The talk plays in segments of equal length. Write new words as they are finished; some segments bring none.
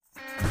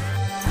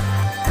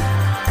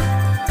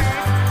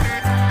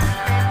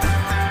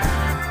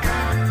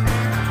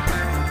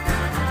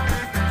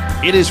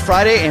It is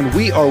Friday, and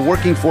we are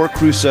working for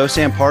Crusoe.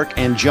 Sam Park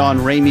and John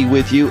Ramey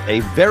with you. A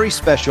very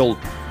special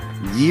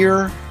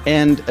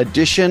year-end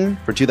edition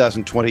for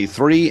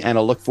 2023, and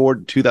a look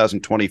forward to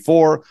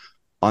 2024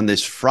 on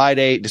this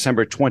Friday,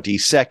 December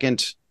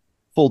 22nd.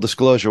 Full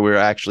disclosure, we're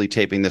actually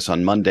taping this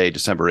on Monday,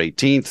 December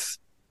 18th.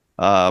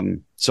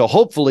 So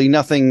hopefully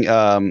nothing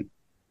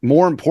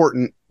more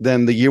important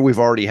than the year we've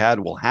already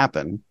had will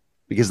happen,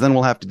 because then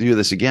we'll have to do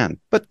this again.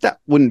 But that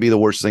wouldn't be the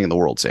worst thing in the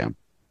world, Sam.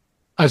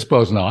 I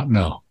suppose not,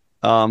 no.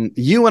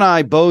 You and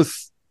I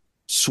both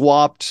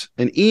swapped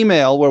an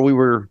email where we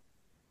were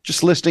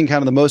just listing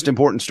kind of the most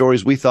important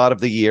stories we thought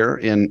of the year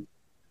in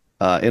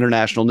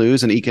international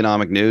news and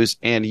economic news.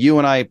 And you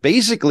and I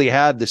basically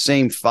had the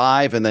same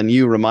five. And then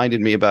you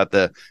reminded me about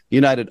the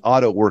United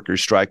Auto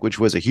Workers strike, which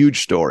was a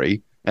huge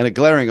story and a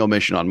glaring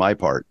omission on my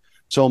part.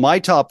 So my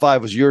top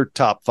five was your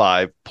top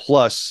five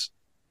plus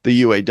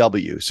the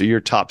UAW. So your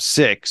top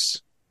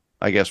six,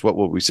 I guess what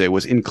would we say,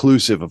 was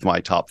inclusive of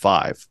my top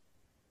five.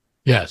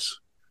 Yes.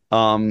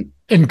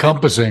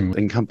 Encompassing.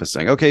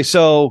 Okay,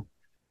 so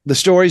the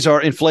stories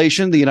are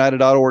inflation, the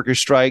United Auto Workers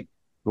strike,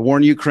 the war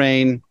in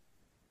Ukraine,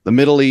 the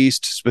Middle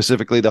East,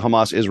 specifically the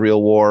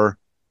Hamas-Israel war,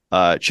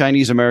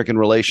 Chinese-American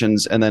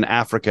relations, and then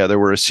Africa. There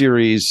were a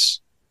series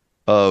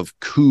of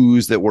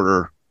coups that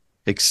were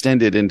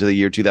extended into the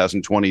year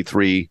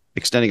 2023,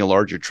 extending a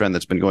larger trend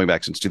that's been going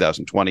back since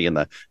 2020 in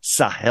the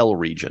Sahel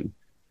region.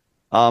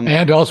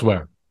 And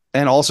elsewhere.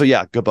 And also,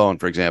 Gabon,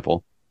 for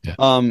example. Yeah.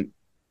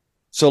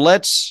 So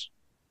let's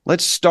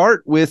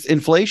start with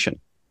inflation.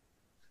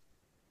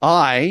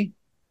 I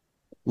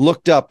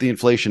looked up the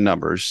inflation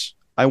numbers.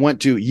 I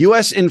went to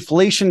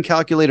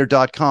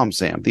usinflationcalculator.com,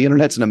 Sam. The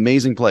internet's an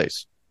amazing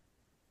place.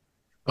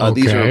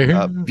 These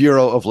are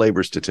Bureau of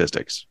Labor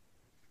Statistics.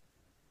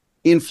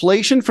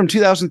 Inflation from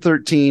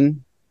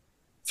 2013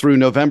 through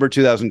November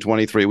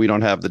 2023. We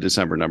don't have the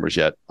December numbers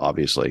yet,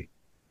 obviously.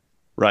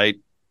 Right?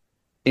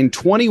 In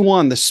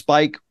 21, the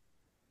spike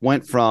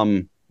went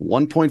from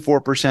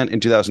 1.4% in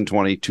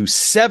 2020 to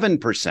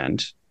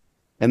 7%.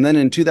 And then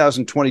in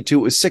 2022,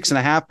 it was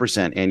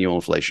 6.5% annual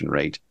inflation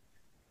rate.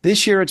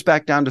 This year, it's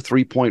back down to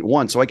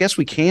 3.1. So I guess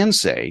we can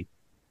say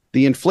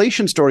the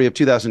inflation story of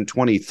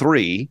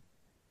 2023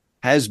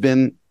 has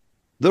been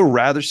the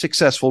rather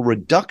successful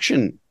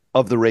reduction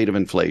of the rate of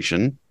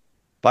inflation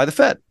by the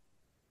Fed.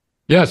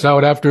 Yes, I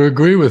would have to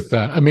agree with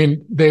that. I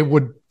mean, they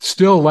would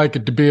still like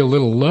it to be a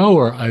little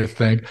lower, I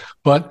think.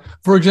 But,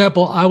 for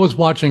example, I was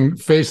watching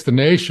Face the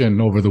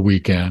Nation over the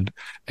weekend,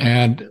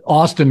 and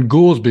Austin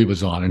Goolsbee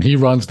was on, and he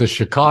runs the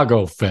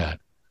Chicago Fed.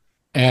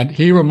 And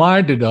he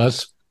reminded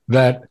us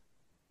that,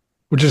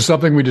 which is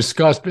something we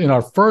discussed in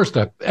our first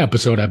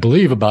episode, I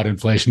believe, about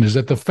inflation, is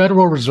that the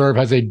Federal Reserve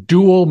has a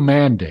dual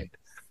mandate.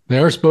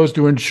 They're supposed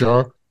to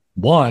ensure,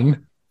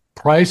 one,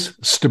 price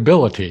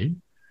stability,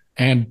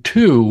 and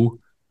two,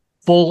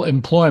 full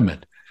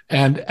employment.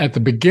 And at the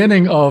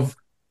beginning of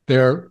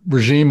their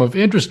regime of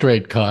interest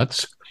rate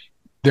cuts,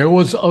 there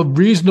was a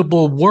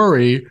reasonable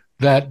worry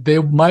that they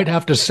might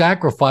have to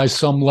sacrifice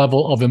some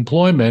level of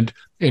employment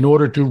in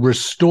order to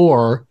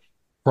restore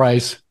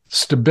price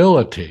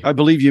stability. I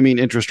believe you mean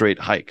interest rate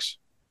hikes.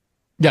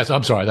 Yes,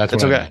 I'm sorry. That's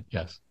what okay. I meant.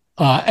 Yes.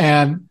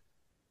 And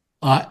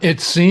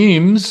it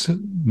seems,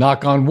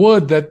 knock on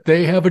wood, that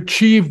they have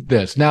achieved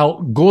this.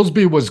 Now,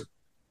 Goolsbee was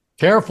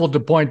careful to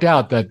point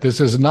out that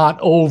this is not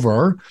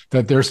over,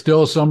 that there's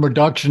still some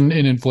reduction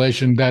in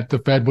inflation that the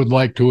Fed would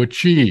like to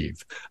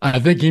achieve. I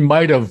think he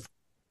might have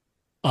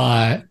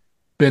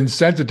been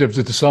sensitive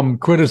to some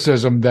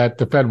criticism that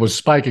the Fed was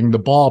spiking the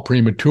ball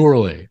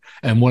prematurely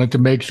and wanted to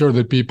make sure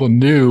that people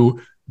knew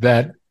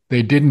that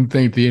they didn't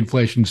think the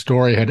inflation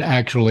story had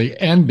actually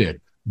ended.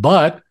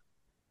 But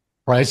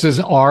prices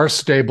are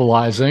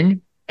stabilizing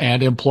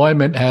and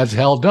employment has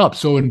held up.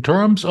 So in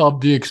terms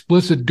of the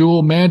explicit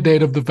dual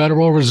mandate of the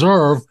Federal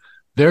Reserve,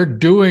 they're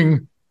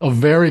doing a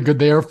very good,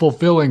 they are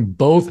fulfilling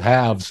both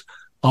halves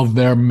of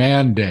their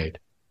mandate.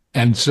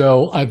 And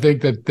so I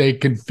think that they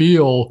can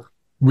feel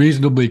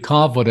reasonably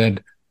confident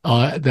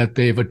that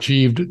they've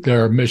achieved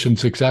their mission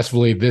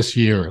successfully this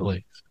year, at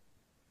least.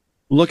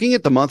 Looking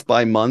at the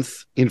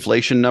month-by-month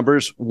inflation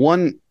numbers,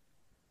 one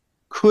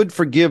could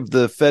forgive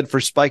the Fed for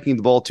spiking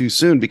the ball too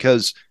soon,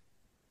 because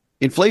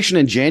inflation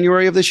in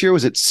January of this year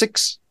was at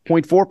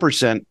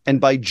 6.4%,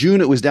 and by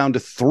June it was down to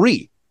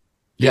 3%.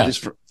 Yeah.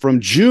 From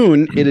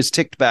June, it has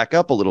ticked back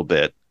up a little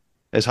bit,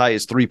 as high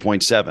as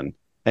 3.7%,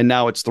 and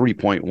now it's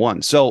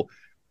 3.1%. So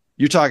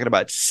you're talking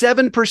about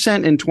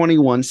 7% in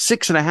 21,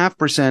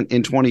 6.5%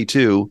 in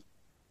 22,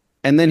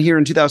 and then here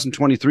in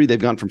 2023, they've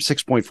gone from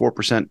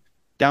 6.4%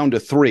 down to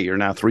 3%, or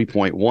now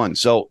 3.1%.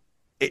 So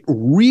it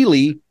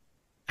really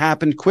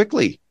happened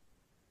quickly.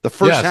 The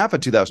first half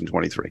of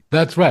 2023.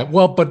 That's right.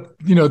 Well, but,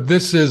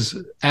 this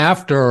is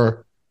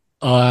after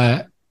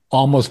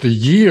almost a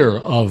year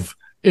of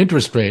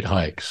interest rate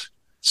hikes.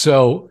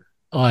 So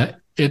in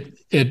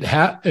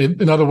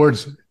other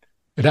words,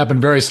 it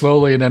happened very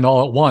slowly and then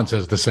all at once,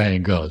 as the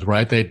saying goes,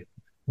 right? They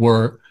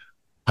were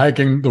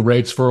hiking the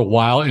rates for a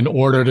while in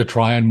order to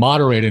try and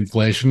moderate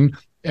inflation.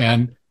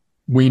 And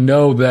we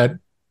know that,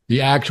 the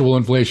actual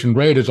inflation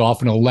rate is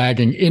often a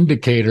lagging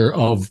indicator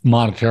of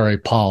monetary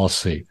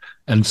policy.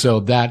 And so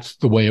that's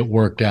the way it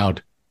worked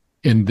out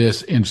in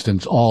this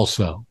instance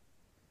also.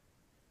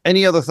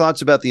 Any other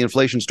thoughts about the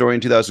inflation story in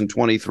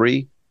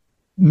 2023?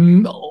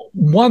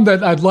 One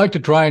that I'd like to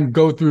try and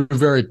go through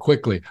very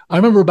quickly. I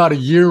remember about a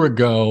year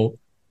ago,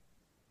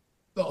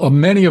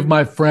 many of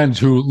my friends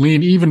who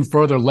lean even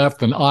further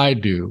left than I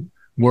do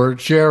were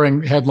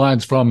sharing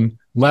headlines from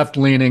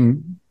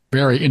left-leaning,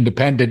 very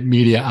independent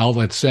media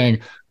outlets saying,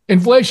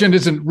 inflation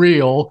isn't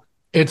real,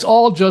 it's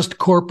all just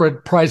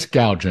corporate price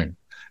gouging.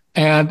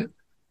 And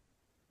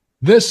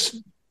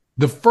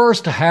the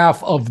first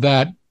half of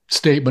that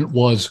statement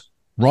was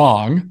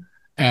wrong,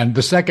 and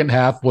the second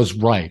half was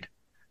right.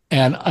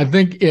 And I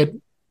think it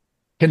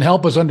can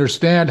help us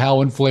understand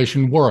how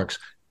inflation works.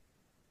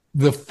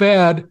 The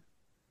Fed,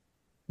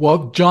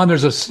 well, John,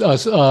 there's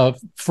a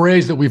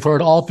phrase that we've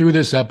heard all through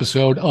this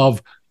episode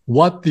of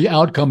what the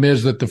outcome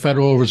is that the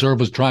Federal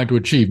Reserve is trying to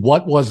achieve.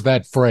 What was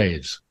that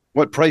phrase?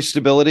 What, price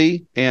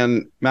stability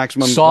and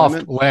maximum soft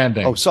employment?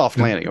 landing. Oh, soft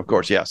landing, of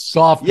course, yes.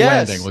 Soft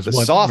landing was the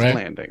what, soft right?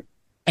 landing.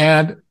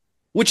 And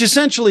which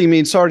essentially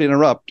means, sorry to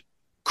interrupt,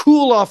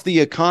 cool off the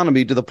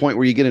economy to the point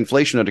where you get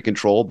inflation under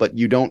control, but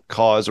you don't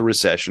cause a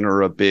recession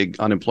or a big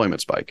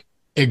unemployment spike.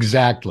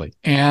 Exactly.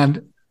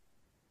 And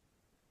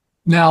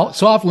now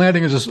soft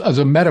landing is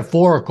a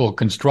metaphorical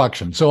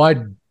construction. So I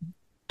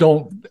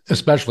don't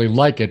especially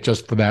like it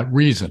just for that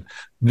reason.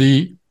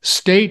 The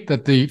state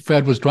that the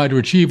Fed was trying to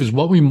achieve is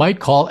what we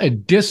might call a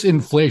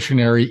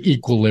disinflationary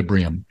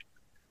equilibrium.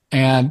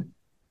 And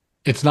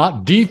it's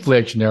not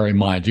deflationary,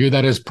 mind you.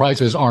 That is,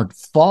 prices aren't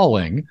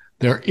falling.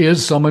 There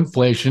is some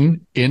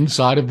inflation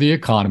inside of the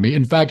economy.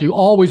 In fact, you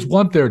always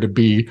want there to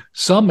be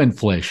some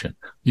inflation.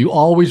 You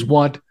always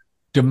want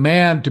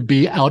demand to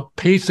be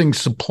outpacing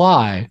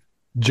supply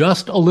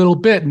just a little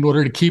bit in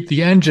order to keep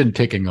the engine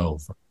ticking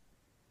over.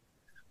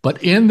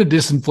 But in the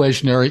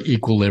disinflationary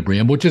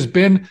equilibrium, which has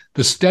been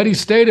the steady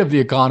state of the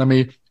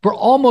economy for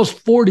almost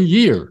 40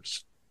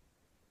 years,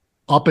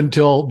 up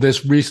until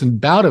this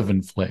recent bout of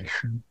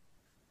inflation,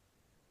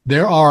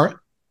 there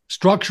are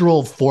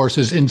structural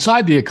forces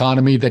inside the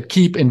economy that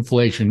keep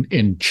inflation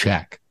in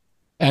check.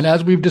 And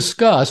as we've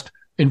discussed,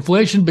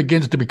 inflation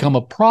begins to become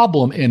a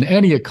problem in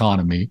any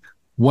economy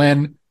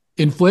when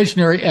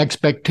inflationary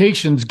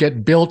expectations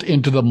get built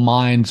into the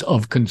minds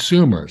of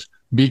consumers,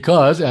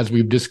 because, as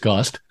we've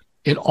discussed,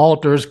 it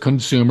alters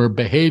consumer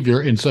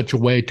behavior in such a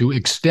way to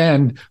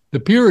extend the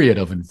period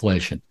of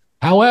inflation.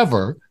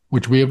 However,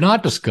 which we have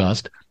not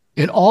discussed,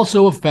 it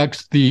also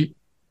affects the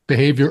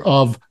behavior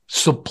of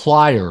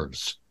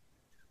suppliers,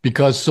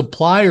 because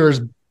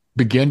suppliers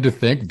begin to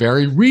think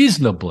very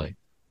reasonably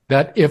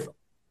that if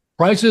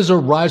prices are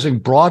rising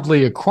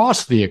broadly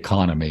across the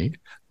economy,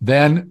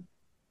 then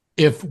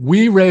if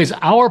we raise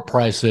our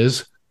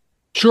prices,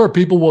 sure,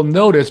 people will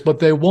notice, but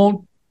they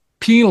won't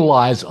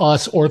penalize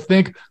us or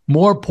think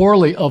more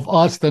poorly of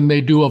us than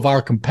they do of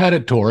our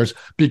competitors,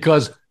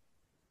 because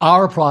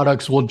our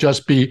products will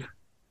just be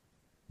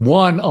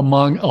one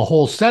among a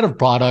whole set of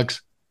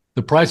products,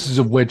 the prices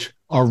of which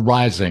are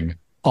rising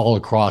all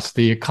across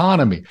the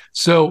economy.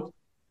 So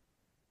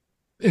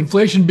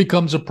inflation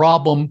becomes a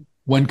problem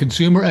when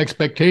consumer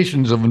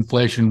expectations of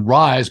inflation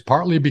rise,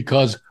 partly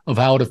because of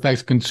how it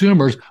affects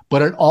consumers,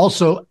 but it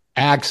also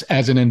acts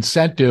as an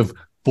incentive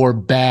for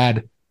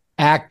bad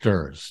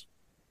actors.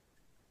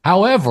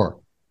 However,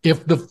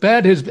 if the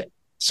Fed is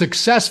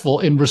successful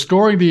in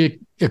restoring the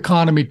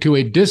economy to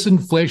a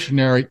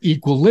disinflationary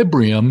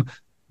equilibrium,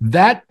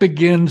 that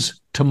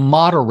begins to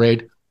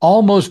moderate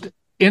almost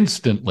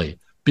instantly,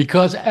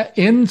 because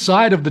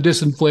inside of the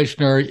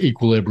disinflationary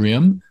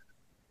equilibrium,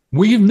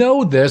 we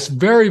know this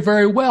very,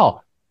 very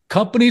well.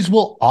 Companies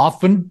will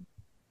often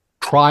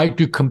try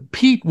to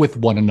compete with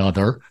one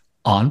another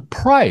on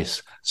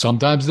price.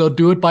 Sometimes they'll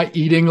do it by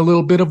eating a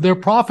little bit of their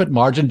profit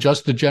margin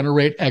just to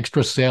generate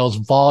extra sales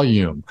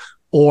volume.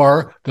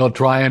 Or they'll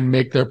try and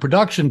make their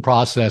production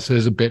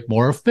processes a bit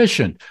more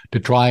efficient to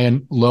try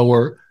and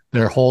lower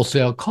their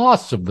wholesale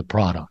costs of the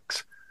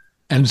products.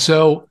 And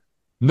so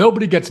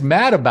nobody gets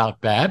mad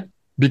about that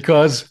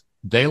because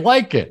they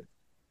like it.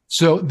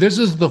 So this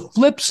is the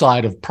flip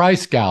side of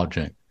price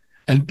gouging.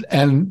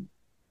 And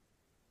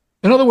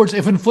in other words,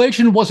 if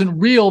inflation wasn't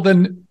real,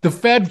 then the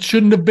Fed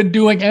shouldn't have been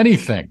doing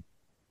anything,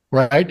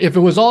 right? If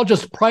it was all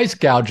just price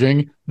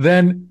gouging,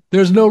 then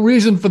there's no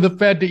reason for the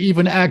Fed to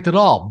even act at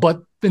all.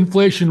 But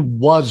inflation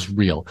was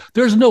real.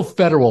 There's no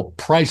federal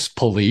price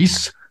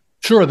police.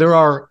 Sure, there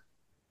are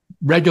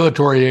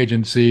regulatory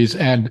agencies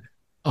and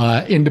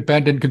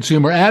independent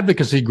consumer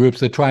advocacy groups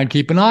that try and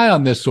keep an eye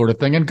on this sort of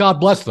thing, and God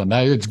bless them.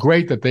 It's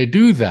great that they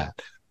do that.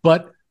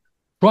 But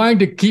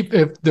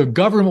if the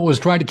government was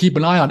trying to keep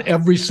an eye on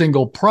every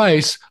single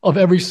price of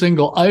every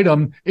single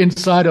item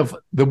inside of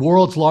the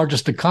world's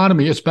largest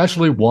economy,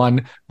 especially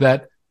one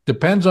that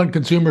depends on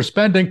consumer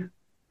spending,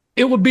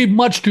 it would be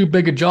much too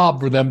big a job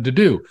for them to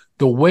do.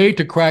 The way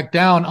to crack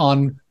down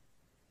on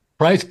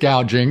price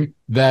gouging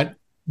that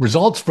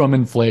results from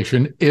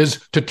inflation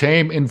is to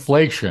tame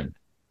inflation,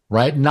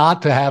 right?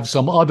 Not to have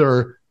some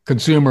other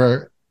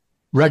consumer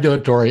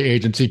regulatory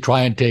agency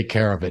try and take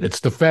care of it. It's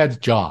the Fed's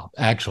job,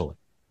 actually.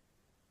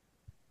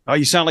 Oh,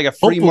 you sound like a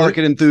free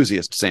market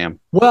enthusiast, Sam.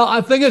 Well,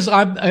 I think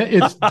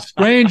it's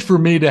strange for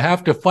me to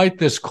have to fight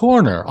this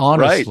corner,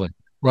 honestly,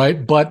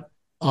 right? But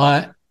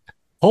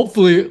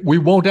hopefully we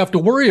won't have to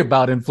worry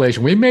about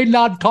inflation. We may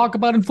not talk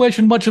about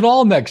inflation much at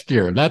all next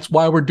year. That's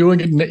why we're doing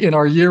it in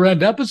our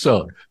year-end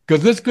episode,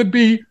 because this could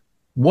be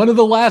one of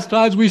the last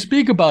times we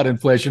speak about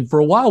inflation for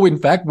a while. In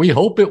fact, we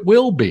hope it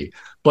will be.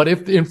 But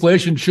if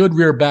inflation should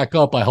rear back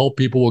up, I hope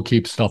people will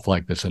keep stuff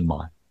like this in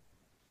mind.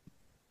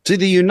 To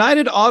the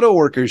United Auto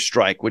Workers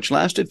strike, which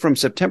lasted from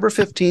September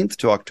 15th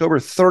to October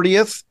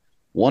 30th,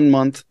 1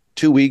 month,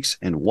 2 weeks,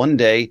 and 1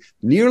 day,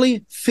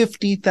 nearly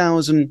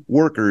 50,000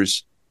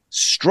 workers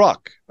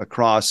struck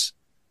across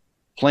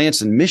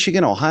plants in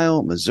Michigan,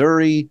 Ohio,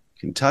 Missouri,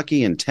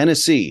 Kentucky, and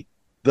Tennessee.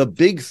 The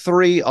big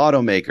three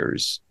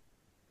automakers,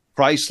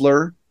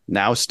 Chrysler,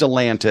 now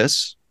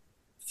Stellantis,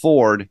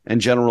 Ford,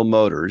 and General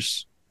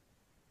Motors,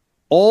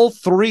 all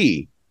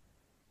three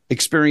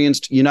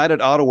experienced United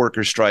Auto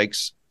Workers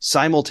strikes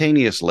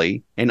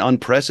simultaneously, an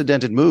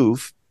unprecedented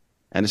move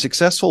and a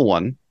successful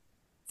one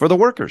for the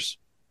workers.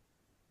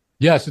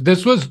 Yes,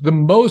 this was the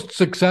most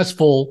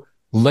successful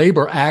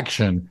labor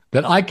action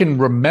that I can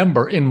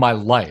remember in my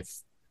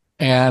life.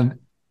 And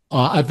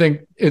I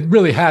think it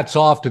really hats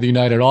off to the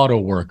United Auto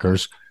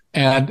Workers.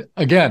 And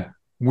again,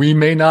 we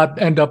may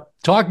not end up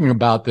talking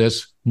about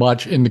this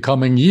much in the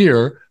coming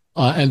year.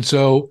 And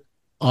so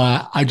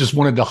I just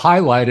wanted to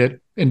highlight it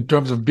in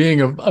terms of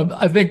being,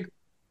 I think,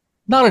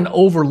 not an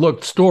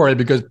overlooked story,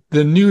 because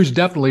the news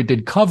definitely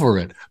did cover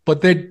it,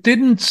 but they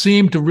didn't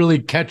seem to really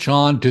catch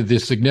on to the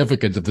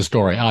significance of the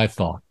story, I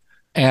thought.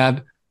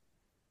 And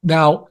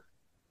now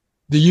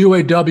the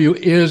UAW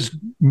is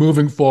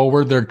moving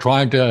forward. They're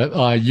trying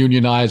to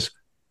unionize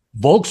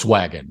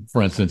Volkswagen,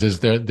 for instance,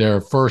 is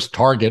their first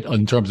target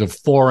in terms of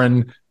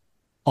foreign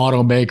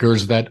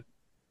automakers that,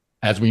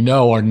 as we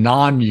know, are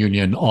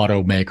non-union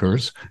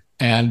automakers.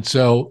 And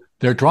so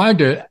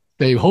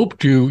they hope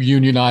to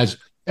unionize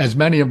as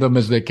many of them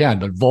as they can,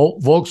 but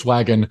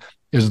Volkswagen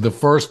is the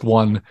first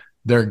one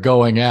they're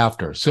going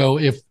after. So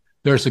if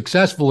they're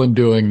successful in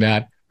doing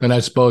that, then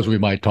I suppose we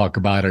might talk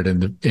about it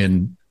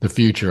in the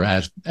future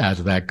as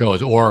that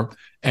goes, or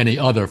any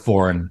other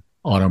foreign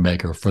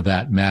automaker for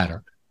that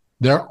matter.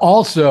 There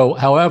also,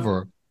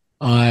 however,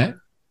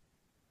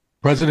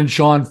 President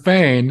Shawn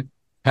Fain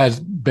has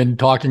been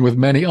talking with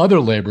many other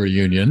labor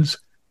unions,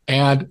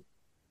 and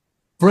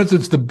for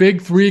instance, the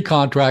big three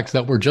contracts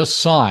that were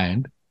just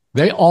signed,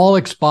 they all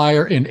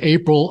expire in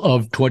April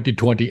of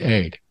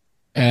 2028.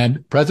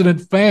 And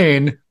President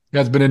Fain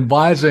has been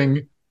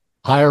advising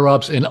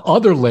higher-ups in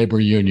other labor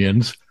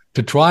unions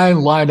to try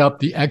and line up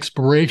the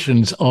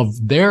expirations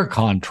of their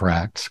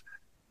contracts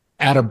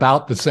at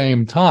about the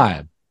same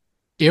time.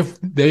 If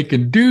they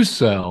can do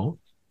so,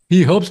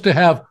 he hopes to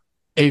have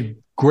a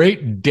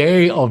great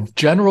day of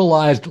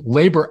generalized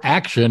labor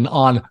action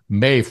on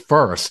May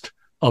 1st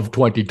of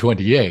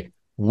 2028,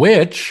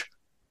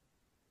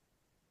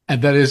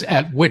 and that is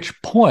at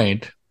which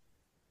point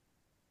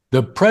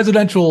the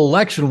presidential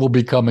election will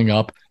be coming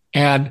up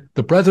and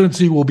the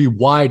presidency will be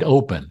wide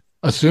open.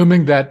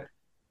 Assuming that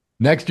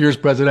next year's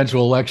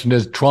presidential election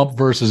is Trump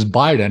versus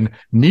Biden,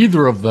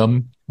 neither of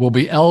them will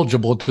be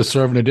eligible to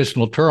serve an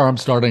additional term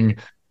starting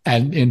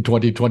in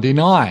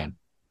 2029.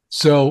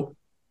 So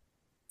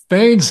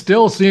Fain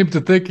still seems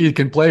to think he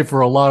can play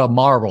for a lot of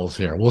marbles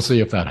here. We'll see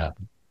if that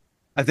happens.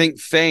 I think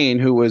Fain,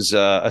 who was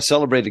a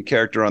celebrated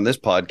character on this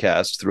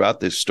podcast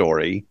throughout this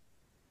story,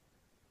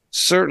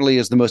 certainly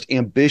is the most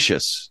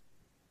ambitious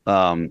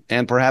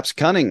and perhaps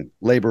cunning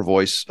labor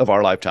voice of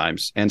our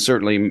lifetimes, and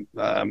certainly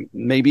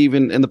maybe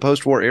even in the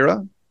post-war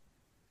era.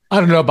 I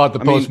don't know about the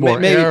post-war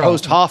maybe era.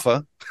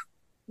 Post-Hoffa.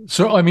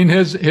 So, I mean,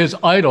 his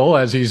idol,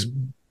 as he's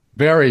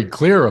very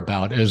clear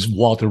about, is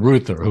Walter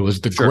Reuther, who was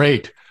the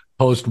great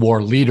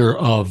post-war leader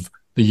of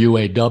the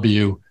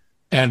UAW.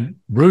 And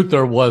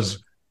Reuther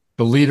was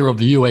the leader of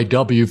the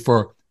UAW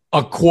for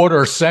a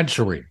quarter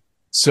century.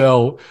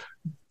 So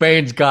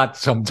Fain's got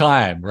some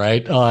time,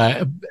 right?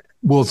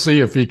 We'll see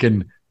if he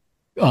can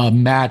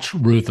match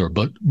Reuther.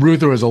 But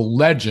Reuther is a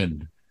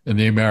legend in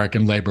the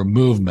American labor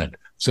movement.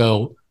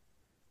 So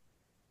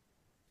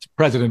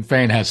President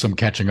Fain has some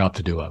catching up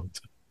to do, I would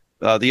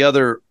say. The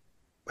other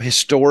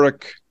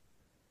historic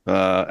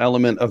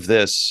element of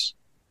this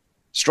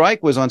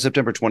strike was on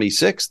September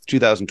 26th,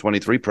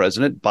 2023.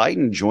 President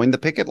Biden joined the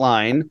picket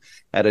line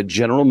at a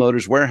General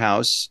Motors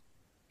warehouse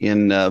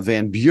in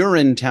Van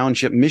Buren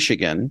Township,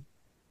 Michigan,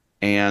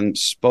 and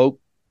spoke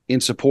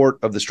in support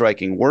of the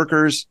striking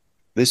workers.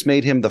 This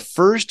made him the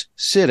first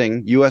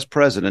sitting U.S.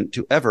 president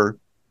to ever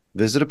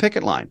visit a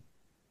picket line.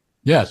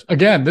 Yes.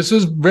 Again, this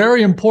is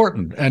very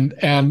important.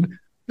 And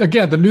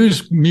again, the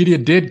news media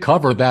did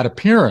cover that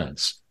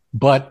appearance,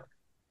 but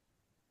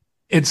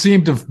it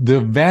seemed to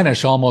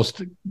vanish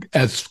almost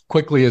as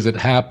quickly as it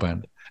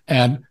happened.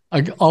 And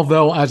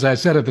although, as I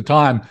said at the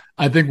time,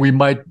 I think we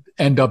might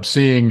end up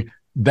seeing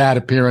that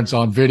appearance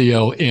on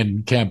video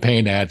in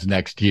campaign ads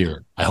next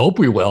year. I hope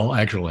we will,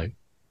 actually.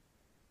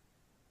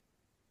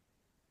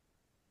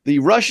 The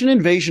Russian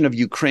invasion of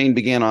Ukraine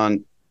began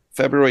on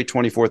February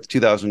 24th,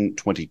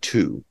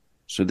 2022.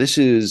 So this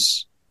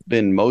has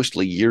been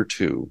mostly year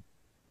 2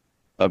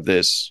 of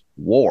this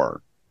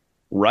war.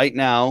 Right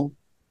now,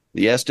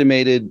 the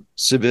estimated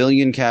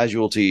civilian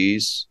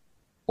casualties,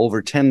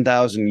 over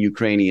 10,000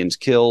 Ukrainians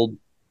killed,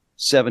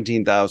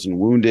 17,000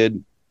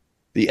 wounded.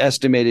 The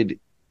estimated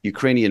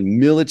Ukrainian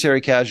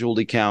military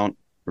casualty count,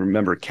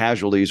 remember,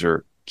 casualties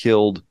are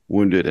killed,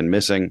 wounded, and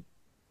missing.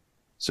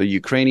 So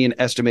Ukrainian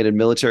estimated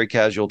military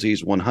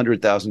casualties,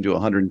 100,000 to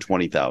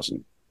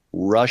 120,000.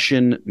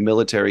 Russian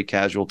military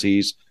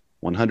casualties,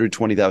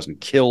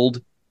 120,000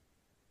 killed.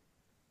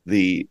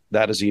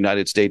 That is the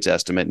United States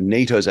estimate.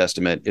 NATO's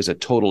estimate is a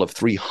total of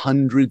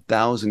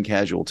 300,000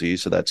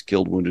 casualties. So that's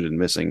killed, wounded, and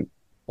missing,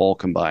 all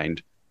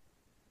combined.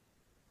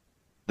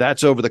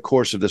 That's over the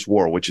course of this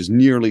war, which is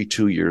nearly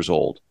 2 years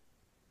old.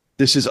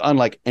 This is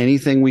unlike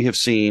anything we have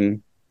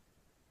seen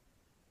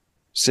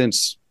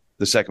since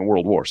the Second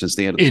World War, since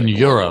the end of the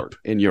Second World War.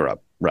 In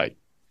Europe, right.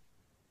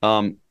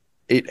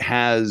 It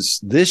has,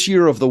 this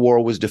year of the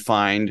war was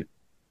defined,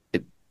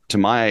 to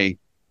my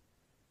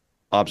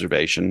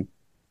observation,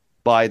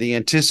 by the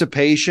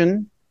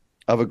anticipation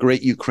of a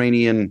great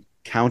Ukrainian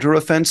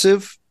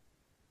counteroffensive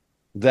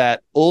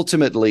that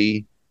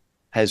ultimately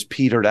has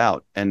petered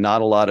out, and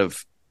not a lot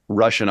of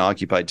Russian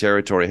occupied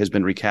territory has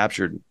been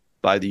recaptured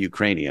by the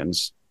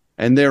Ukrainians.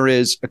 And there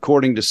is,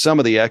 according to some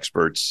of the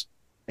experts,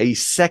 a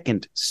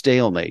second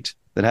stalemate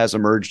that has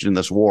emerged in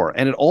this war.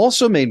 And it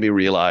also made me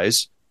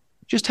realize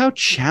just how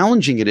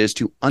challenging it is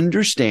to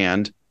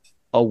understand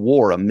a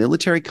war, a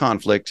military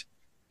conflict,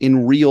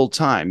 in real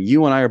time.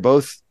 You and I are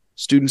both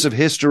students of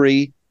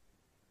history,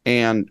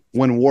 and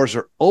when wars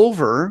are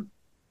over,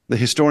 the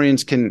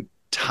historians can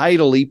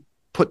tidily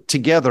put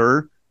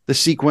together the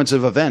sequence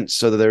of events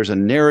so that there's a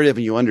narrative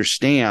and you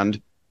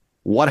understand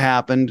what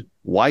happened,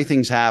 why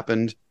things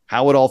happened,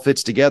 how it all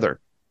fits together.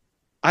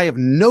 I have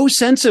no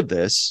sense of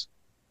this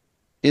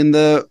in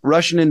the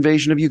Russian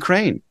invasion of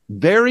Ukraine.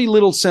 Very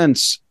little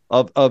sense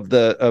of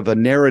a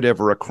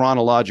narrative or a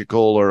chronological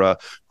or a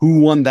who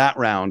won that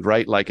round,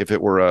 right? Like if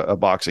it were a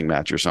boxing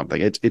match or something.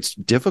 It's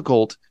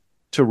difficult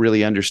to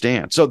really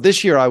understand. So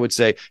this year, I would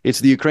say it's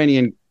the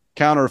Ukrainian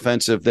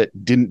counteroffensive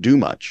that didn't do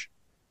much.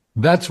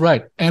 That's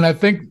right. And I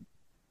think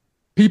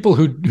people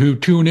who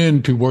tune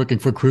in to Working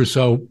for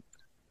Crusoe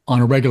on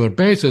a regular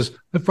basis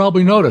have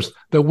probably noticed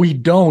that we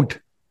don't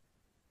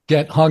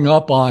get hung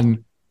up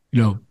on,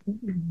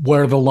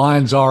 where the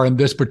lines are in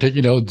this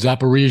particular,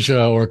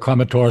 Zaporizhia or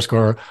Kramatorsk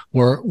or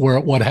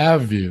what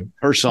have you.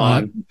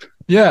 Kherson.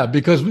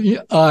 Because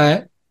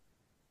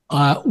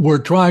we're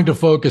trying to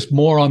focus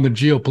more on the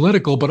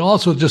geopolitical, but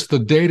also just the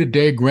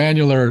day-to-day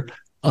granular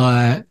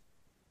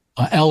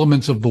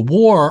elements of the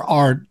war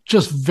are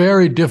just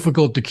very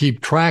difficult to keep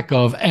track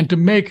of and to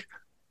make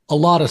a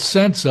lot of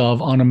sense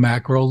of on a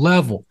macro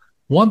level.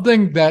 One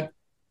thing that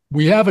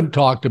we haven't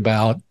talked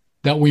about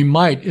that we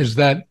might is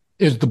the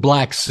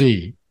Black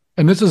Sea.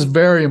 And this is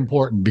very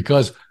important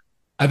because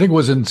I think it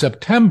was in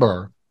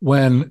September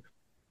when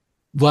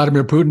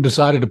Vladimir Putin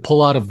decided to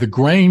pull out of the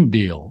grain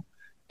deal.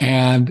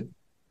 And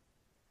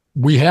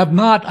we have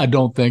not, I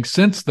don't think,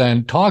 since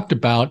then talked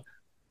about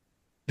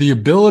the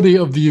ability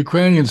of the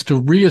Ukrainians to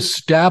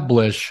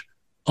reestablish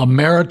a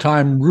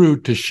maritime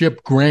route to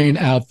ship grain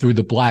out through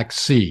the Black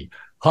Sea,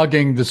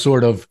 hugging the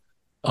sort of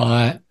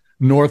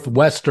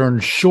northwestern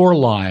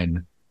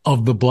shoreline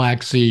of the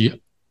Black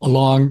Sea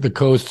along the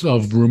coasts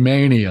of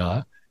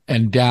Romania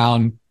and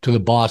down to the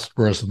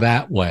Bosphorus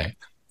that way.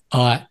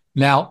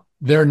 Now,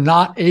 they're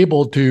not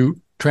able to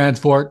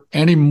transport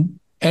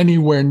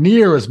anywhere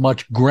near as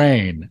much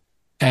grain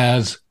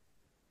as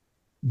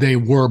they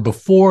were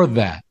before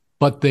that,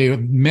 but they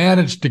have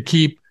managed to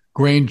keep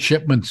grain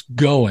shipments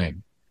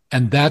going.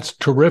 And that's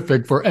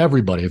terrific for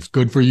everybody. It's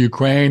good for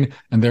Ukraine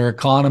and their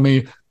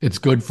economy. It's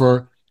good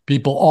for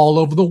people all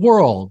over the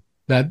world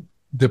that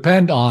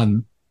depend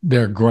on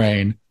their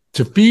grain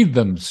to feed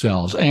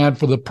themselves and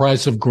for the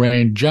price of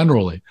grain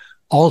generally.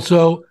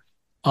 Also,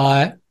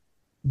 the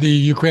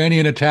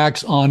Ukrainian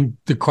attacks on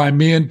the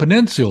Crimean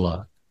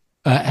Peninsula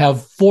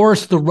have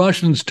forced the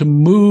Russians to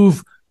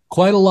move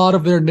quite a lot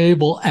of their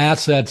naval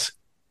assets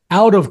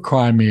out of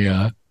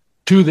Crimea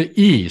to the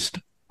east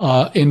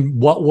in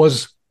what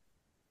was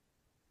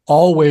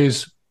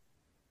always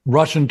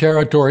Russian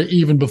territory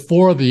even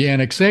before the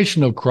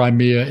annexation of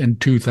Crimea in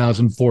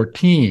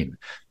 2014.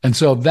 And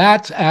so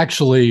that's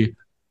actually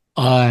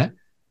an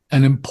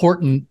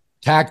important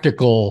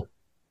tactical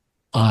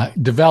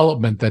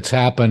development that's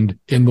happened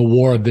in the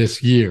war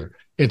this year.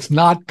 It's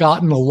not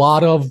gotten a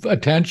lot of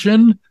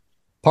attention,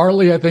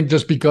 partly, I think,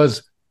 just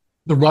because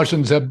the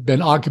Russians have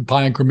been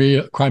occupying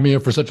Crimea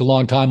for such a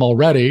long time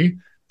already,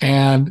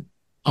 and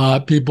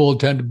people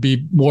tend to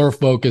be more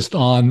focused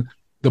on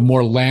the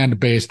more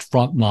land-based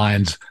front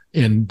lines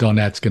in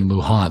Donetsk and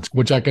Luhansk,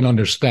 which I can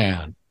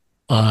understand,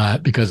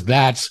 because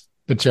that's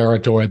the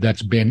territory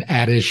that's been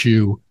at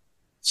issue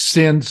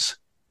since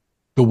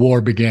the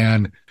war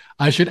began.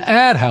 I should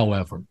add,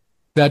 however,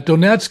 that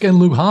Donetsk and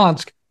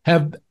Luhansk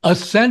have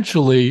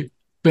essentially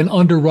been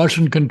under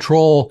Russian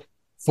control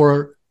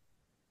for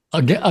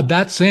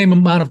that same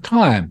amount of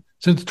time,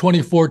 since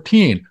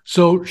 2014.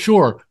 So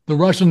sure, the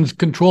Russians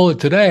control it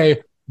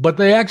today, but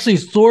they actually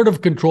sort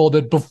of controlled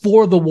it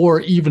before the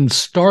war even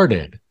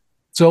started.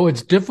 So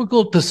it's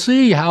difficult to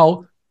see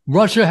how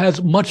Russia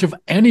has much of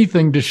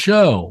anything to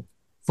show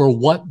for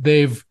what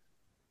they've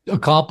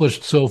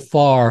accomplished so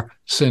far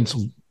since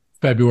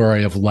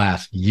February of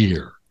last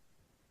year.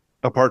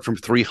 Apart from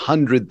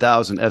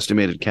 300,000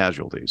 estimated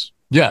casualties.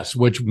 Yes,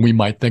 which we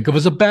might think of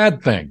as a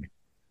bad thing.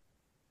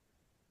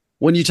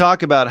 When you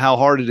talk about how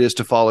hard it is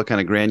to follow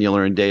kind of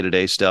granular and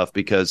day-to-day stuff,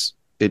 because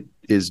it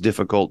is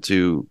difficult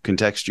to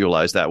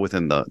contextualize that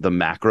within the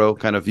macro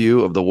kind of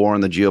view of the war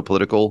and the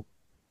geopolitical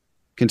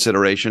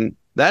consideration,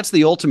 that's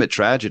the ultimate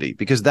tragedy,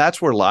 because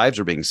that's where lives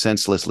are being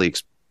senselessly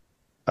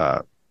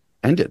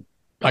ended.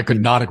 I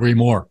could not agree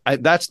more.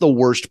 That's the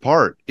worst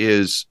part,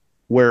 is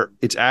where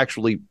it's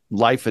actually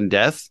life and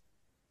death.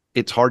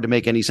 It's hard to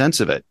make any sense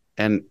of it.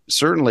 And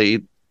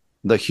certainly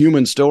the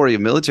human story of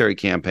military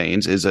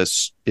campaigns is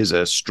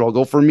a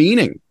struggle for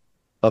meaning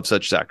of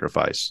such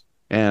sacrifice.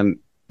 And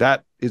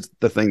that is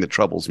the thing that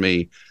troubles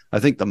me, I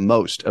think, the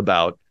most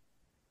about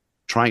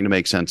trying to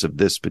make sense of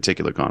this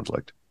particular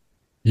conflict.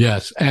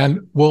 Yes.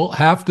 And we'll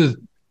have to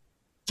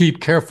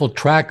keep careful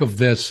track of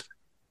this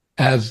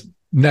as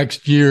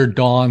next year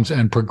dawns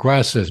and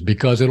progresses,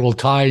 because it will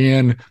tie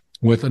in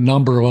with a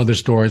number of other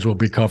stories we'll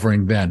be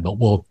covering then, but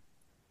we'll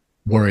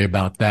worry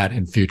about that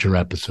in future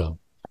episodes.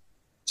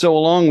 So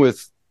along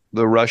with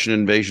the Russian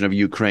invasion of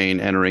Ukraine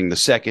entering the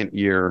second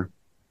year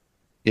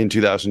in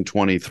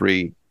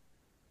 2023,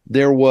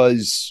 there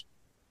was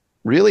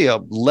really a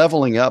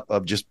leveling up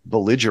of just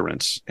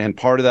belligerence. And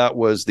part of that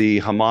was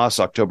the Hamas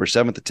October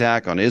 7th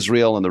attack on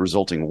Israel and the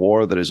resulting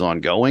war that is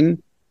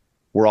ongoing.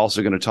 We're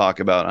also going to talk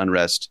about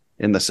unrest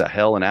in the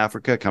Sahel in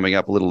Africa coming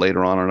up a little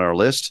later on our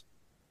list.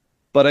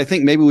 But I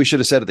think maybe we should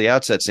have said at the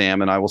outset,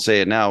 Sam, and I will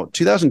say it now,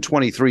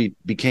 2023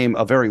 became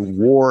a very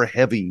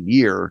war-heavy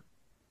year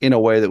in a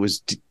way that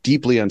was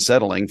deeply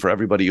unsettling for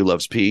everybody who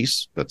loves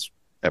peace. That's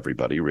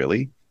everybody,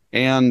 really.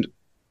 And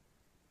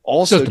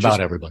also just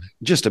about everybody.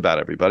 Just about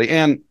everybody.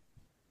 And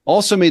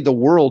also made the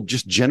world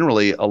just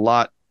generally a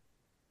lot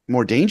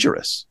more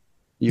dangerous.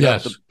 You've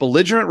got the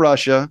belligerent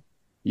Russia.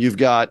 You've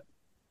got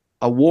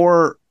a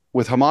war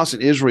with Hamas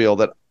and Israel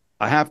that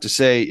I have to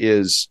say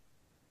is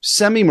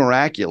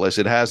semi-miraculous.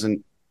 It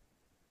hasn't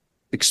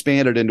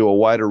expanded into a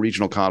wider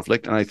regional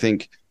conflict. And I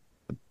think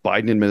the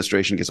Biden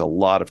administration gets a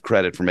lot of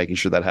credit for making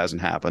sure that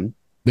hasn't happened.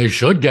 They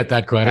should get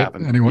that credit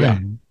anyway. Yeah.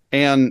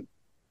 And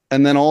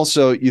then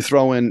also you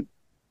throw in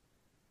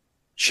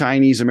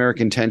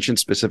Chinese-American tensions,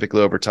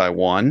 specifically over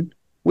Taiwan,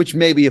 which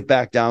maybe have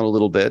backed down a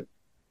little bit.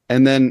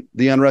 And then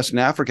the unrest in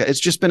Africa. It's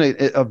just been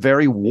a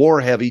very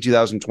war-heavy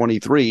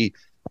 2023.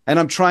 And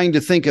I'm trying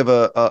to think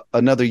of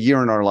another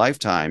year in our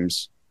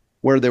lifetimes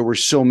where there were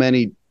so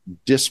many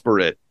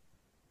disparate,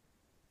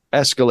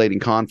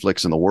 escalating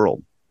conflicts in the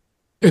world.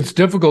 It's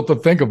difficult to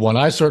think of one.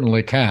 I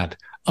certainly can't.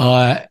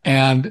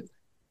 And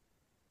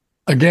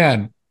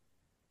again,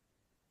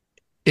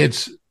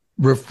 it's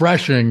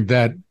refreshing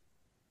that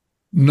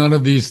none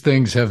of these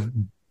things have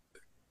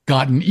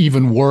gotten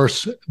even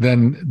worse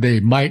than they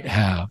might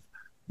have.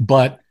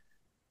 But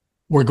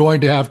we're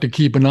going to have to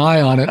keep an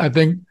eye on it. I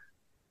think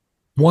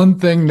one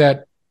thing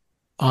that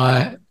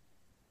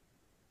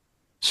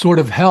sort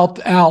of helped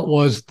out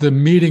was the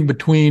meeting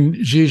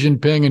between Xi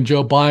Jinping and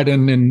Joe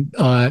Biden in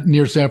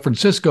near San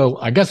Francisco.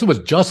 I guess it was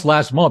just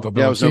last month.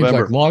 Yeah, it was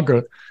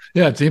November.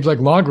 It seems like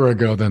longer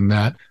ago than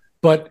that.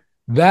 But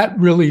that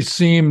really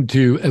seemed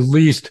to at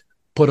least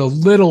put a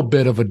little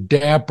bit of a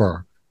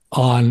damper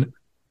on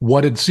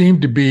what had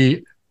seemed to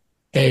be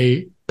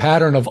a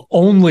pattern of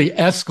only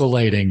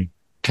escalating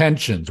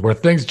tensions, where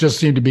things just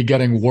seem to be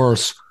getting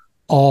worse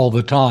all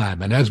the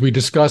time. And as we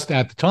discussed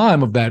at the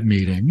time of that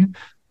meeting,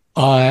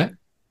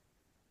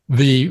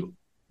 the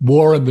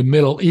war in the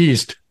Middle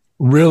East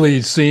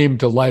really seemed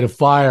to light a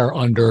fire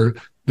under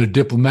the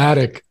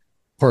diplomatic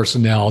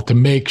personnel to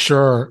make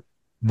sure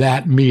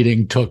that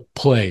meeting took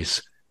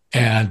place.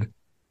 And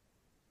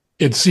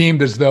it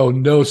seemed as though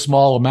no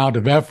small amount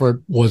of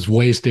effort was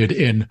wasted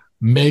in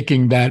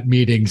making that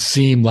meeting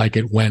seem like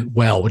it went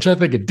well, which I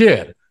think it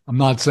did. I'm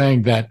not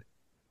saying that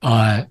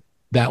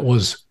that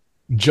was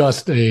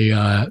just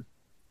a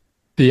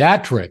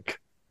theatric,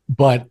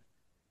 but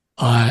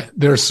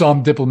there's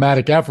some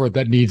diplomatic effort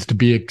that needs to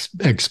be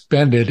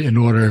expended in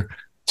order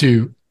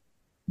to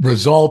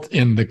result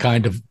in the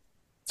kind of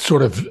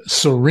sort of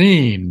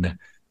serene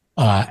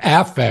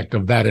affect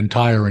of that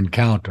entire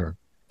encounter,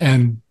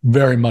 and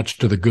very much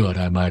to the good,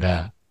 I might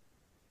add.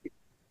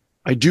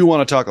 I do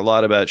want to talk a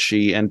lot about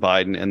Xi and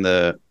Biden and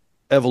the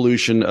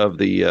evolution of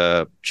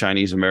the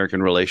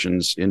Chinese-American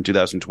relations in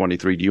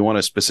 2023. Do you want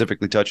to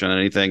specifically touch on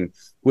anything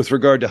with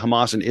regard to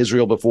Hamas and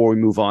Israel before we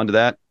move on to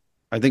that?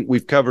 I think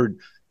we've covered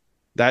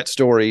that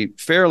story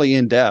fairly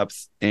in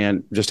depth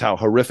and just how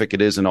horrific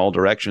it is in all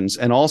directions.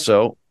 And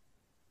also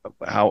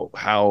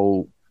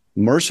how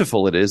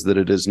merciful it is that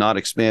it has not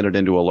expanded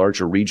into a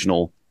larger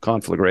regional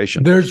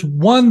conflagration. There's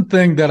one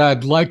thing that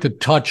I'd like to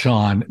touch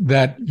on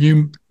that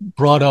you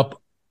brought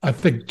up, I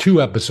think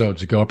 2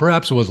 episodes ago,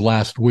 perhaps it was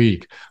last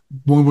week,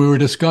 when we were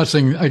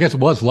discussing, I guess it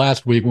was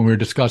last week when we were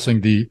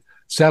discussing the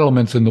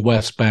settlements in the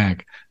West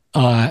Bank.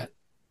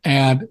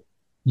 And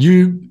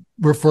you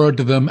referred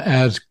to them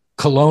as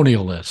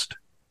colonialist.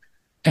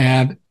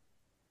 And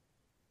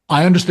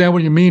I understand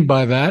what you mean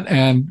by that.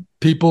 And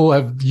people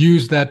have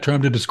used that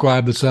term to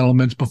describe the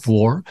settlements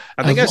before.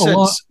 I think I said,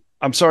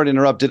 I'm sorry to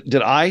interrupt.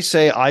 Did I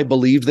say I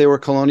believed they were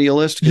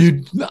colonialist?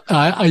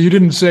 You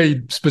didn't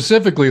say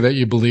specifically that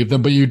you believed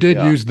them, but you did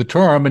use the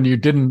term, and you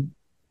didn't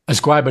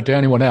ascribe it to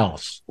anyone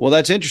else. Well,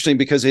 that's interesting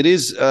because it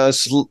is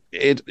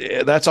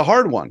that's a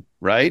hard one,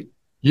 right?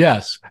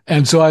 Yes.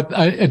 And so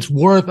it's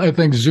worth, I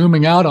think,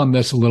 zooming out on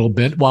this a little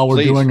bit while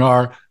we're doing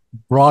our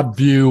broad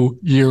view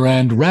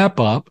year-end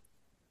wrap-up.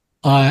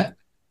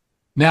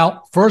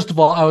 Now, first of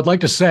all, I would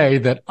like to say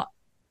that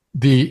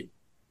the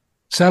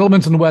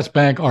settlements in the West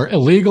Bank are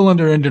illegal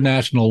under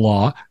international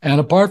law. And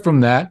apart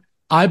from that,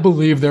 I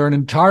believe they're an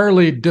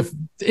entirely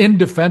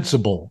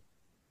indefensible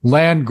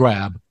land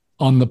grab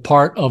on the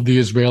part of the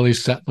Israeli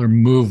settler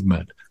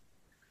movement.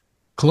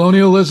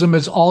 Colonialism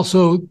has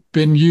also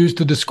been used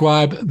to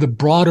describe the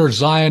broader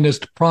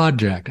Zionist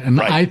project.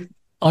 And I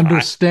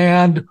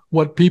understand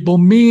what people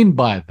mean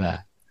by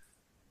that.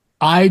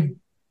 I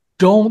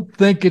don't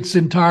think it's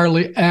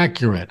entirely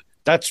accurate.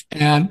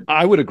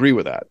 I would agree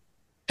with that.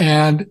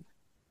 And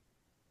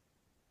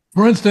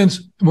for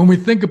instance, when we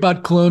think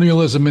about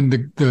colonialism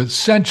in the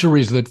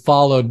centuries that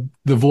followed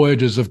the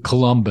voyages of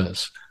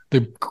Columbus,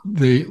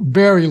 the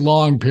very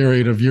long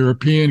period of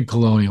European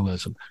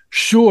colonialism,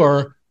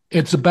 sure,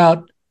 it's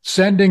about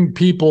sending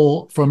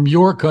people from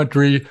your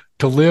country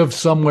to live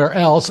somewhere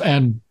else,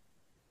 and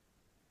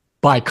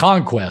by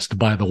conquest,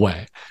 by the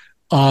way.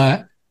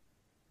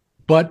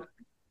 But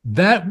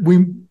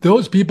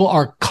those people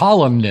are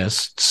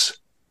colonists,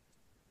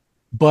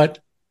 but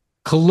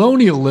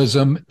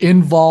colonialism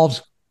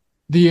involves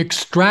the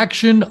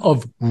extraction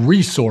of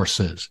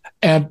resources,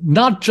 and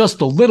not just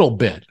a little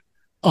bit,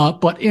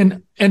 but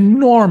in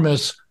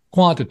enormous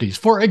quantities.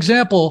 For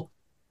example,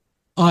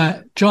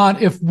 John,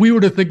 if we were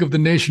to think of the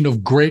nation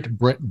of Great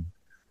Britain,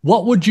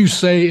 what would you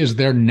say is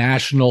their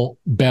national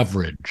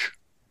beverage?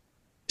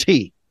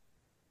 Tea.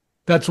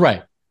 That's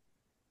right.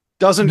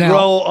 Doesn't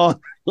grow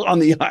on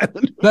the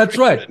island. That's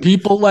right.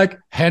 People like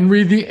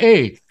Henry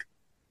VIII,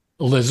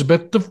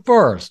 Elizabeth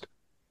I,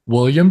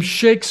 William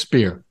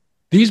Shakespeare.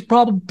 These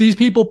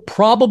people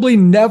probably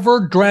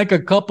never drank a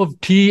cup of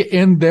tea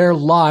in their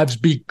lives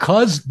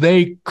because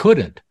they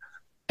couldn't.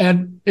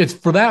 And it's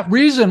for that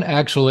reason,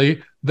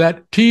 actually,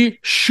 that tea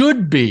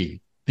should be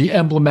the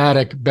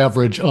emblematic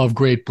beverage of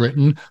Great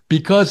Britain,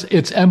 because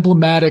it's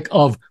emblematic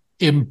of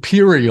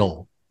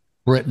imperial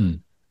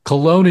Britain,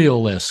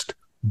 colonialist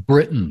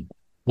Britain,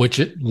 which,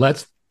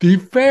 let's be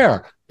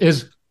fair,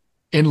 is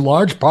in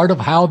large part of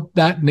how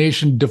that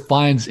nation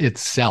defines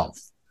itself.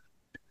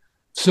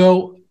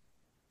 So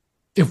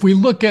if we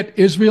look at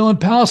Israel and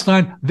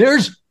Palestine,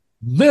 there's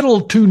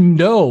little to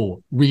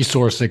no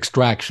resource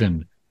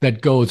extraction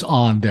that goes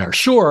on there.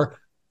 Sure,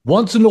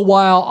 once in a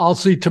while, I'll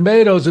see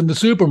tomatoes in the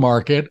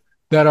supermarket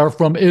that are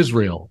from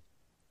Israel,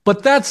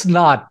 but that's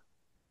not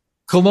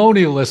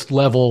colonialist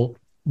level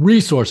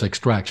resource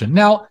extraction.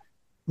 Now,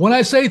 when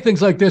I say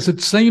things like this,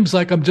 it seems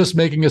like I'm just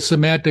making a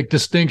semantic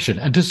distinction.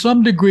 And to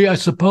some degree, I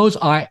suppose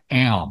I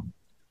am.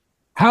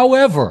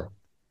 However,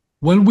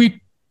 when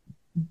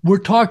we're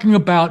talking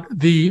about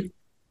the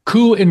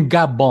coup in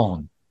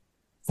Gabon,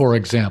 for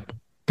example,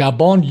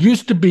 Gabon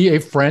used to be a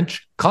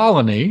French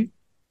colony,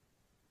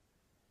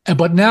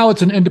 but now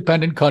it's an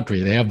independent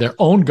country. They have their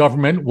own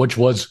government, which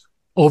was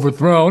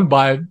overthrown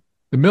by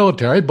the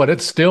military, but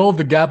it's still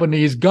the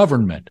Gabonese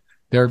government.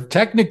 They're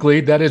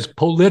technically, that is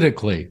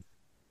politically,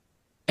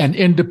 an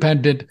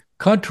independent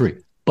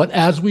country. But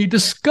as we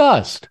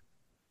discussed,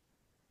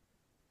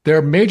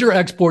 their major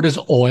export is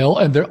oil,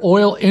 and their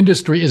oil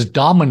industry is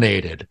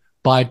dominated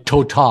by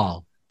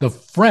Total, the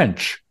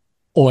French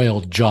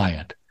oil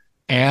giant.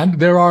 And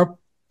there are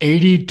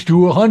 80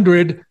 to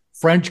 100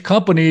 French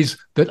companies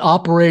that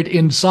operate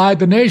inside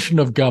the nation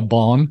of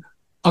Gabon,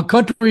 a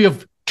country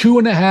of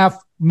 2.5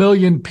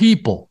 million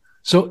people.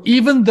 So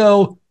even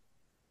though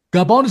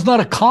Gabon is not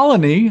a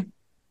colony,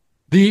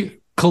 the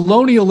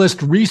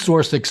colonialist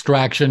resource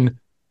extraction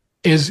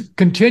is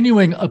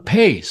continuing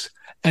apace.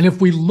 And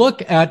if we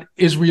look at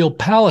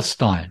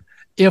Israel-Palestine,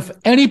 if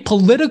any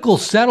political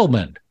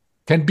settlement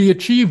can be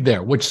achieved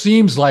there, which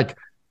seems like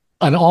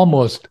an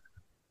almost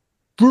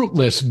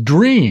fruitless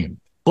dream,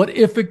 but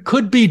if it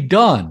could be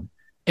done,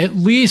 at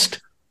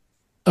least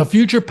a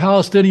future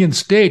Palestinian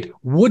state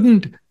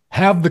wouldn't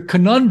have the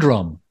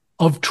conundrum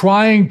of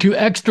trying to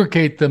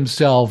extricate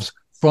themselves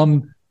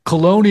from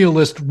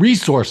colonialist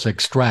resource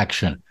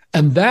extraction.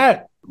 And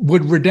that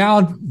would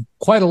redound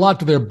quite a lot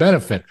to their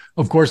benefit.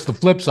 Of course, the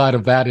flip side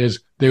of that is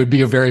they would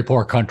be a very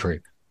poor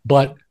country.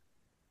 But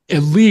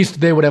at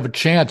least they would have a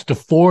chance to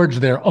forge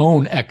their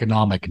own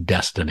economic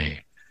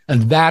destiny.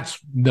 And that's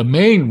the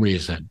main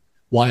reason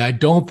why I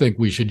don't think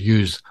we should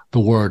use the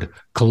word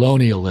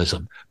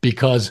colonialism,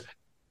 because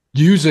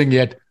using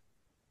it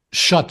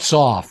shuts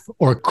off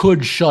or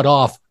could shut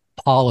off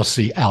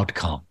policy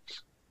outcomes.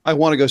 I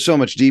want to go so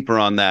much deeper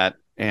on that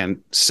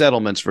and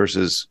settlements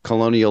versus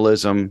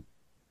colonialism,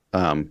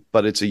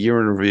 but it's a year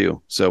in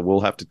review, so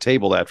we'll have to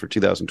table that for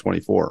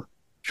 2024.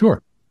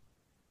 Sure.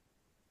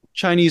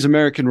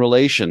 Chinese-American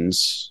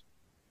relations,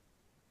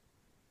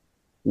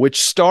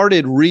 which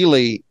started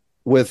really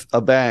with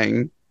a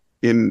bang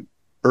in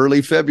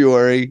early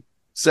February,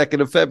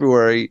 2nd of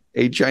February,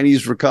 a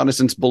Chinese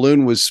reconnaissance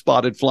balloon was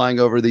spotted flying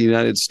over the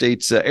United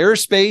States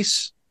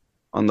airspace.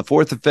 On the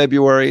 4th of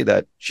February,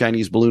 that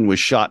Chinese balloon was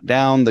shot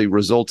down. The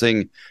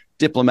resulting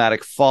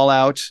diplomatic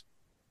fallout,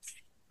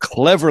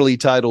 cleverly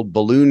titled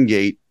Balloon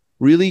Gate,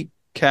 really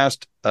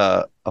cast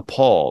a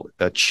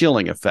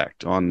chilling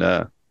effect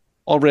on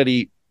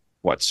already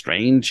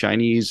strained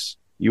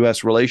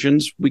Chinese-U.S.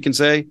 relations, we can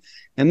say.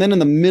 And then in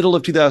the middle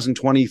of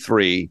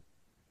 2023,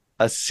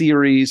 a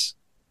series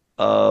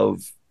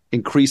of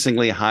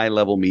increasingly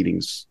high-level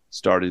meetings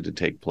started to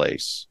take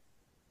place.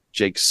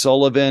 Jake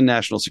Sullivan,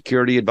 National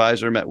Security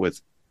Advisor, met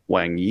with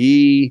Wang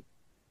Yi.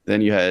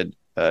 Then you had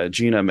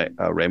Gina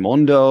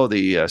Raimondo,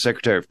 the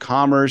Secretary of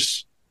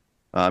Commerce,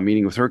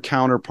 meeting with her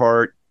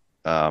counterpart.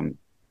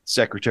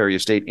 Secretary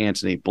of State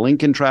Antony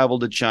Blinken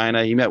traveled to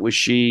China. He met with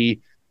Xi.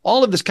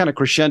 All of this kind of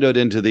crescendoed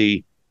into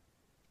the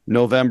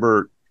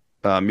November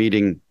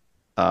meeting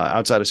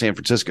outside of San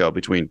Francisco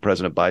between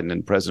President Biden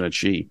and President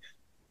Xi.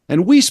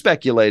 And we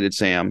speculated,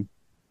 Sam,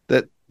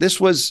 that this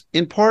was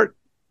in part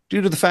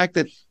due to the fact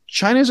that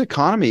China's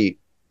economy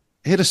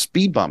hit a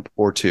speed bump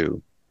or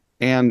two,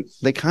 and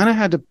they kind of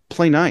had to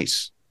play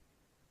nice.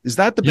 Is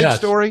that the big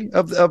story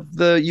of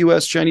the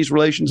U.S.-Chinese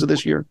relations of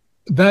this year?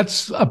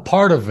 That's a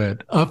part of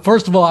it.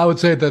 First of all, I would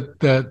say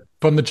that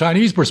from the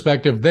Chinese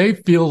perspective, they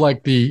feel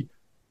like the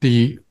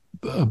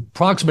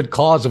approximate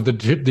cause of the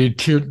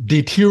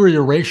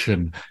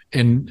deterioration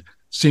in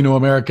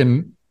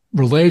Sino-American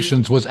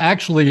relations was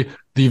actually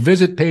the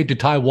visit paid to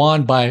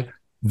Taiwan by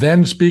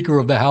then Speaker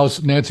of the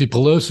House Nancy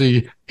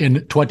Pelosi in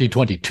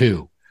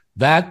 2022.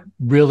 That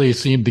really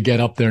seemed to get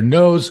up their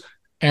nose,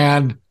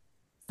 and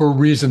for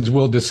reasons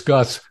we'll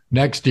discuss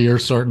next year,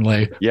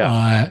 certainly,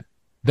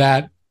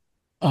 that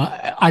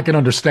I can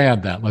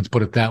understand that. Let's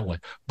put it that way.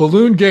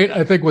 Balloon Gate,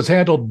 I think, was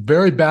handled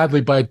very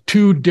badly by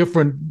two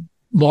different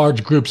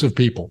large groups of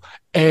people.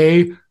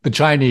 A, the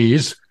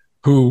Chinese,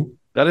 who...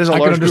 That is a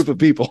large group of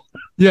people.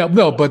 Yeah,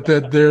 no, but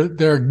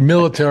their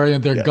military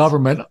and their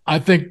government, I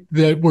think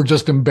that we're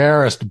just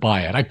embarrassed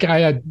by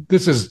it.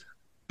 This is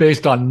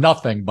based on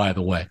nothing, by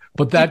the way.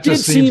 But that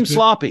just seems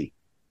sloppy.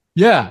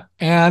 Yeah,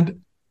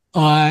 and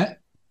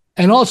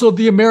also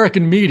the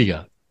American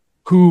media,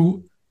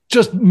 who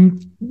just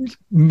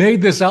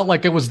made this out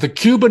like it was the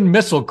Cuban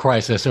Missile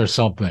Crisis or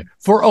something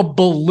for a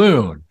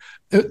balloon.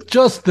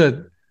 Just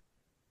the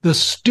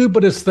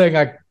stupidest thing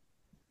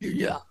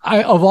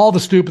of all the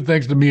stupid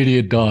things the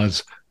media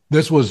does,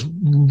 this was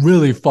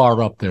really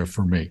far up there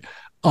for me.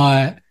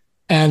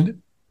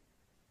 And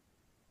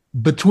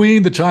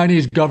between the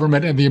Chinese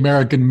government and the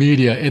American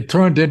media, it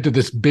turned into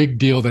this big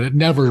deal that it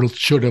never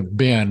should have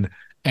been,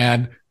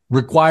 and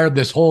required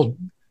this whole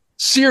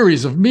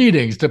series of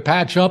meetings to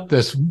patch up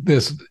this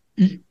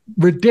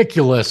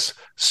ridiculous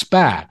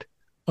spat.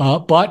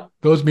 But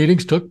those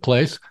meetings took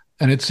place,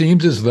 and it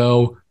seems as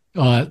though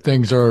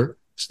things are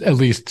at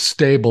least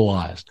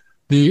stabilized.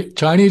 The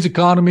Chinese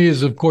economy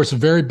is, of course, a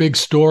very big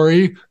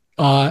story.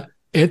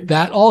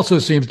 That also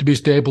seems to be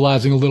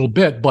stabilizing a little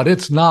bit, but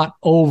it's not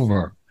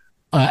over.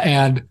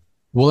 And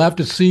we'll have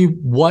to see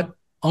what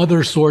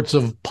other sorts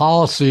of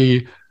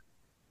policy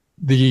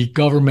the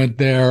government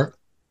there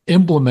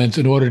implements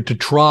in order to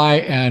try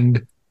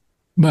and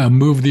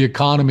move the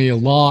economy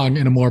along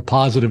in a more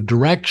positive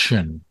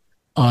direction.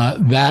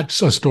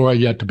 That's a story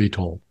yet to be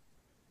told.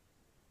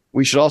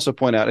 We should also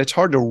point out it's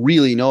hard to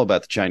really know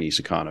about the Chinese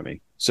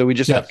economy. So we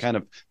just have kind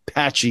of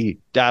patchy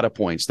data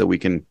points that we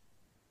can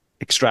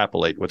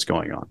extrapolate what's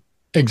going on.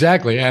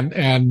 Exactly.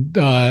 And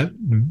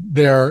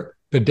the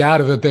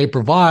data that they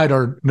provide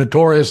are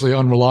notoriously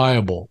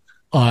unreliable.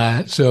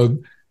 So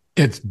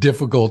it's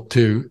difficult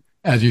to,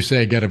 as you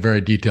say, get a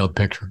very detailed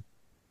picture.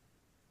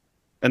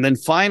 And then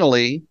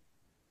finally,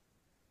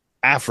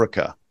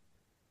 Africa.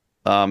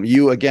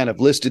 You, again, have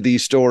listed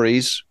these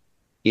stories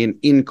in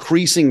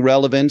increasing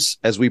relevance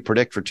as we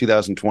predict for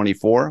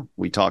 2024.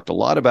 We talked a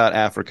lot about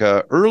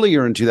Africa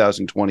earlier in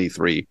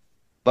 2023,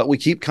 but we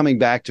keep coming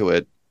back to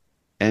it.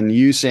 And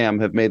you, Sam,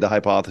 have made the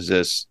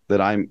hypothesis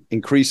that I'm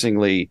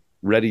increasingly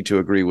ready to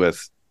agree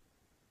with,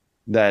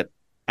 that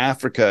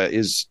Africa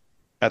is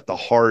at the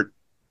heart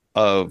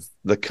of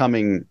the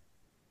coming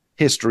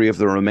history of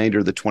the remainder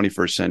of the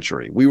 21st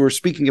century. We were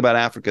speaking about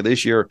Africa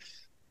this year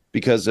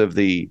because of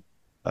the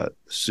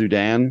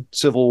Sudan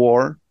civil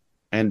war,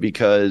 and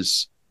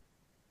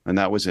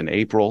that was in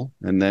April.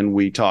 And then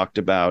we talked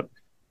about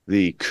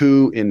the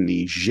coup in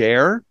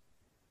Niger,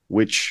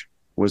 which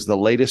was the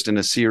latest in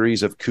a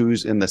series of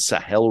coups in the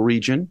Sahel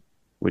region,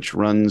 which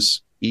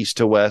runs east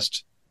to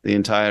west, the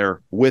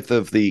entire width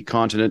of the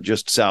continent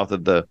just south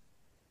of the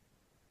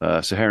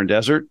Saharan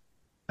Desert.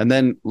 And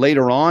then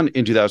later on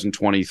in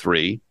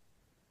 2023,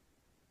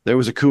 there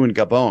was a coup in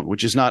Gabon,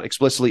 which is not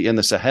explicitly in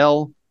the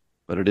Sahel,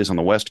 but it is on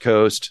the west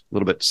coast, a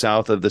little bit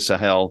south of the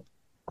Sahel.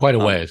 Quite a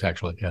ways,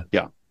 actually. Yeah.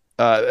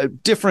 Yeah.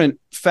 Different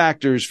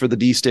factors for the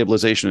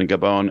destabilization in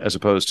Gabon as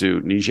opposed to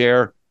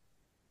Niger.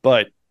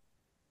 But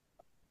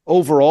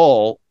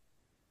overall,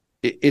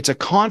 it's a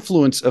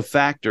confluence of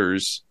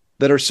factors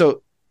that are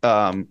so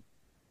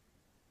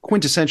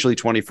quintessentially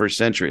 21st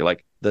century,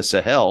 like the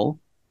Sahel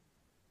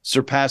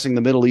surpassing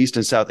the Middle East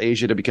and South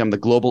Asia to become the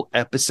global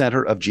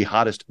epicenter of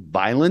jihadist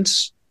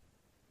violence.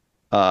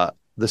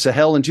 The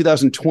Sahel in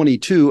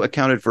 2022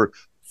 accounted for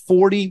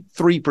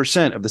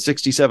 43% of the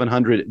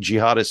 6,700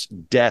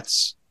 jihadist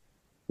deaths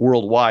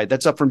worldwide.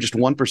 That's up from just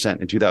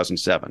 1% in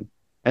 2007.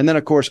 And then,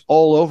 of course,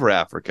 all over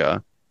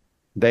Africa,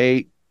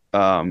 there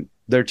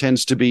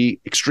tends to be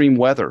extreme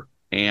weather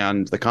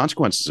and the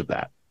consequences of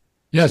that.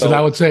 Yes, and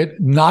I would say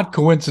not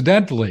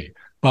coincidentally,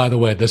 by the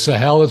way, the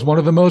Sahel is one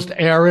of the most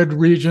arid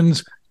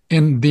regions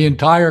in the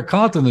entire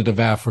continent of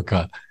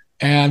Africa.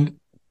 And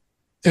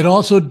it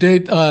also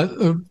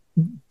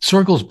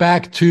circles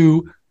back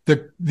to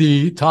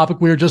the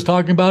topic we were just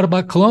talking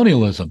about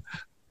colonialism.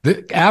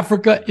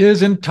 Africa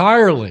is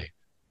entirely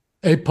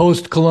a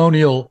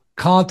post-colonial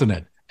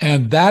continent.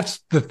 And that's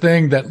the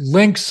thing that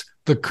links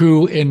the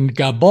coup in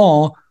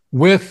Gabon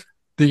with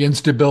the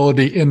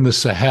instability in the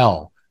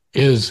Sahel,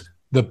 is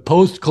the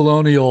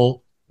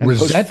post-colonial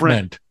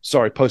resentment.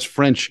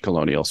 Post-French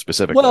colonial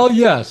specifically. Well,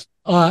 yes.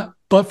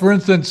 But for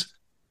instance,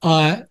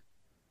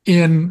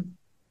 in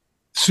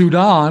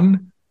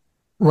Sudan,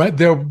 right,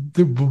 there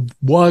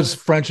was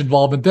French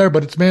involvement there,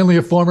 but it's mainly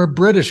a former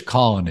British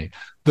colony.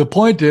 The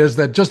point is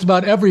that just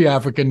about every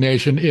African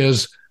nation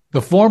is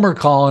the former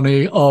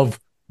colony of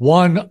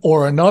one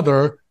or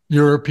another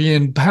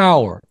European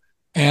power.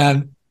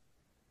 And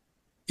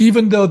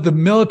even though the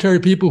military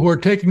people who are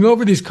taking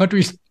over these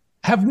countries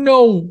have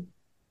no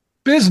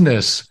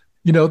business,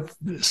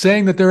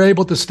 saying that they're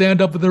able to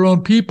stand up for their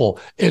own people,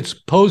 it's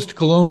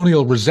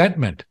post-colonial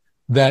resentment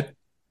that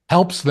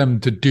helps them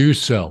to do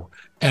so.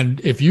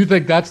 And if you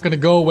think that's going to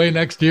go away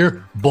next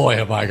year, boy,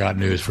 have I got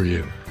news for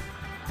you.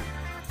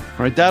 All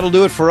right, that'll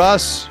do it for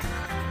us.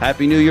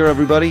 Happy New Year,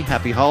 everybody.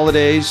 Happy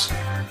holidays.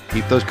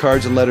 Keep those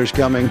cards and letters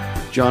coming.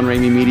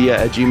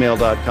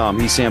 JohnRameyMedia@gmail.com.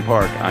 He's Sam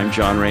Park. I'm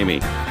John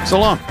Ramey. So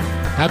long.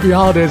 Happy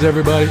holidays,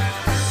 everybody.